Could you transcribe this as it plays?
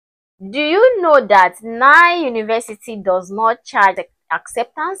Do you know that NILE University does not charge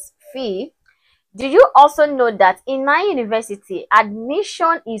acceptance fee? Do you also know that in NILE University,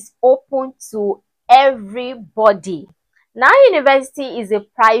 admission is open to everybody? NILE University is a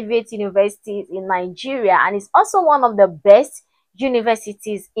private university in Nigeria and is also one of the best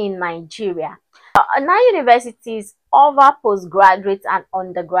universities in Nigeria. NILE universities offer postgraduate and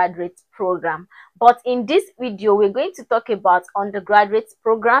undergraduate program, but in this video we're going to talk about undergraduate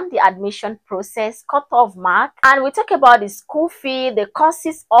program, the admission process, cutoff mark, and we talk about the school fee, the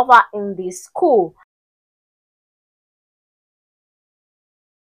courses offered in the school.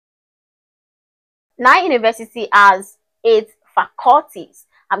 NILE University has 8 faculties.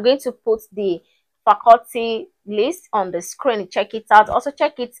 I'm going to put the faculty list on the screen. Check it out. Also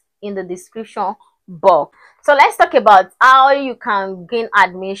check it in the description box. So let's talk about how you can gain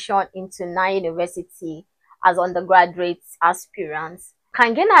admission into NILE University as undergraduate aspirants. You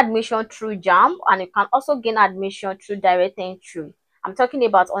can gain admission through JAMB, and you can also gain admission through direct entry. I'm talking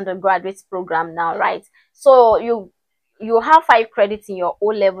about undergraduate program now, right? So you have 5 credits in your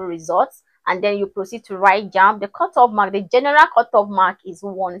O-level results, and then you proceed to write JAMB. The cutoff mark, the general cutoff mark is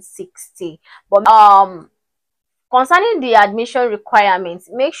 160. But concerning the admission requirements,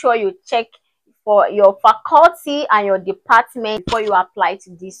 make sure you check for your faculty and your department before you apply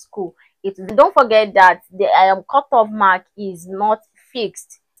to this school. Don't forget that the cutoff mark is not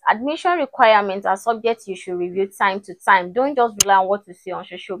fixed. Admission requirements are subjects you should review time to time. Don't just rely on what you see on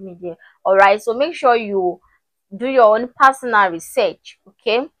social media. All right, so make sure you do your own personal research,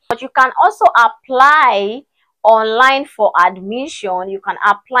 okay? But you can also apply online for admission. You can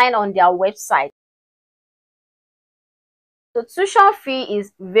apply on their website. The tuition fee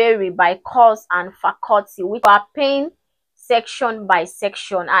is vary by course and faculty, which are paying section by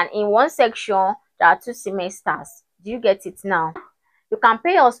section, and in one section there are 2 semesters. Do you get it now? You can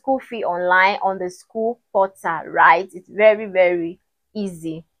pay your school fee online on the school portal, right? It's very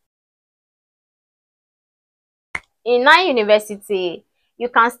easy. In NILE University, you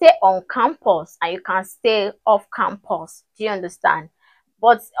can stay on campus and you can stay off campus. Do you understand?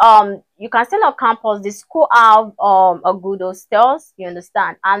 But you can stay on campus. The school have a good hostels, you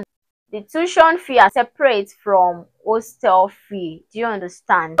understand, and the tuition fee are separate from hostel fee. Do you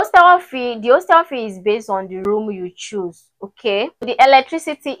understand? The hostel fee is based on the room you choose, okay? The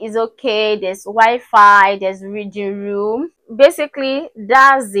electricity is okay, there's Wi-Fi, there's reading room. Basically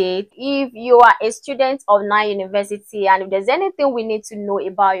that's it. If you are a student of NILE University and if there's anything we need to know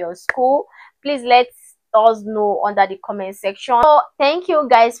about your school, please let us know under the comment section. So thank you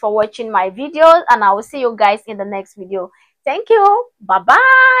guys for watching my videos, and I will see you guys in the next video. Thank you. Bye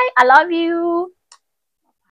bye. I love you.